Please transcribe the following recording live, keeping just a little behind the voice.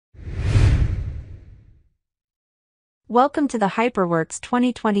Welcome to the HyperWorks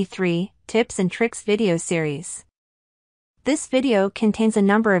 2023 Tips and Tricks video series. This video contains a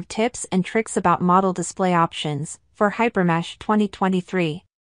number of tips and tricks about model display options for HyperMesh 2023.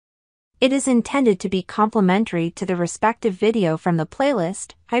 It is intended to be complementary to the respective video from the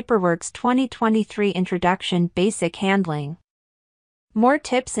playlist HyperWorks 2023 Introduction Basic Handling. More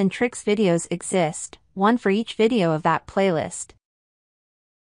tips and tricks videos exist, one for each video of that playlist.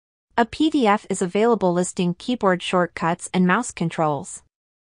 A PDF is available listing keyboard shortcuts and mouse controls.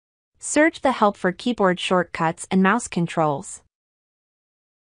 Search the help for keyboard shortcuts and mouse controls.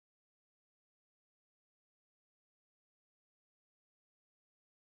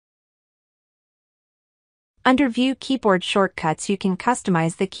 Under View Keyboard Shortcuts, you can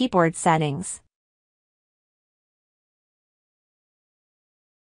customize the keyboard settings.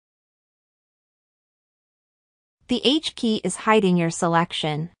 The H key is hiding your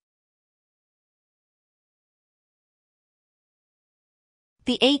selection.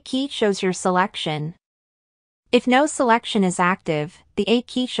 The A key shows your selection. If no selection is active, the A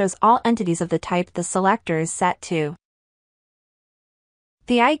key shows all entities of the type the selector is set to.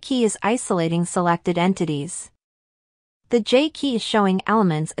 The I key is isolating selected entities. The J key is showing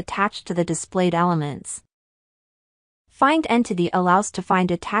elements attached to the displayed elements. Find Entity allows to find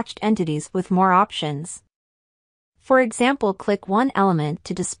attached entities with more options. For example, click one element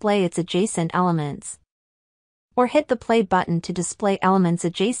to display its adjacent elements. Or hit the play button to display elements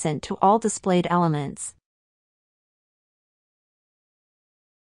adjacent to all displayed elements.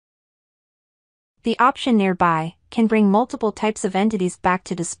 The option Nearby can bring multiple types of entities back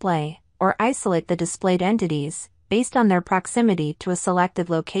to display, or isolate the displayed entities, based on their proximity to a selected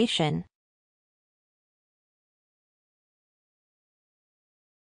location.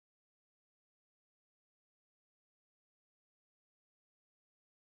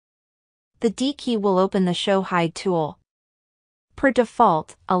 The D key will open the Show Hide tool. Per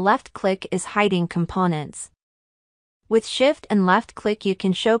default, a left click is hiding components. With Shift and left click you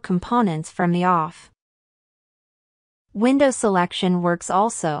can show components from the off. Window selection works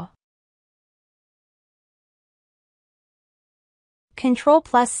also.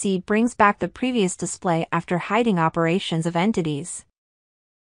 Ctrl+C brings back the previous display after hiding operations of entities.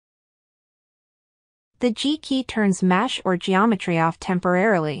 The G key turns mesh or geometry off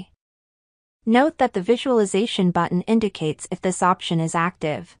temporarily. Note that the visualization button indicates if this option is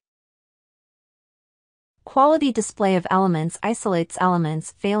active. Quality display of elements isolates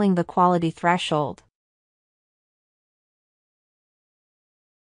elements failing the quality threshold.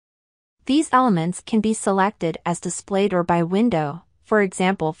 These elements can be selected as displayed or by window, for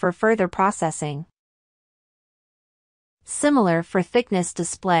example for further processing. Similar for thickness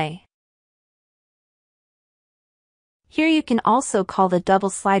display. Here you can also call the double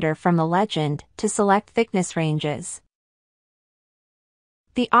slider from the legend to select thickness ranges.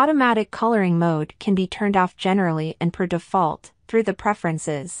 The automatic coloring mode can be turned off generally and per default through the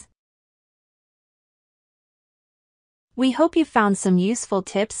preferences. We hope you found some useful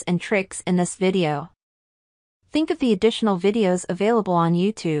tips and tricks in this video. Think of the additional videos available on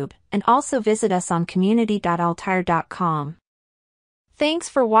YouTube and also visit us on community.altair.com. Thanks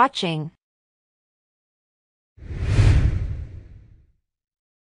for watching.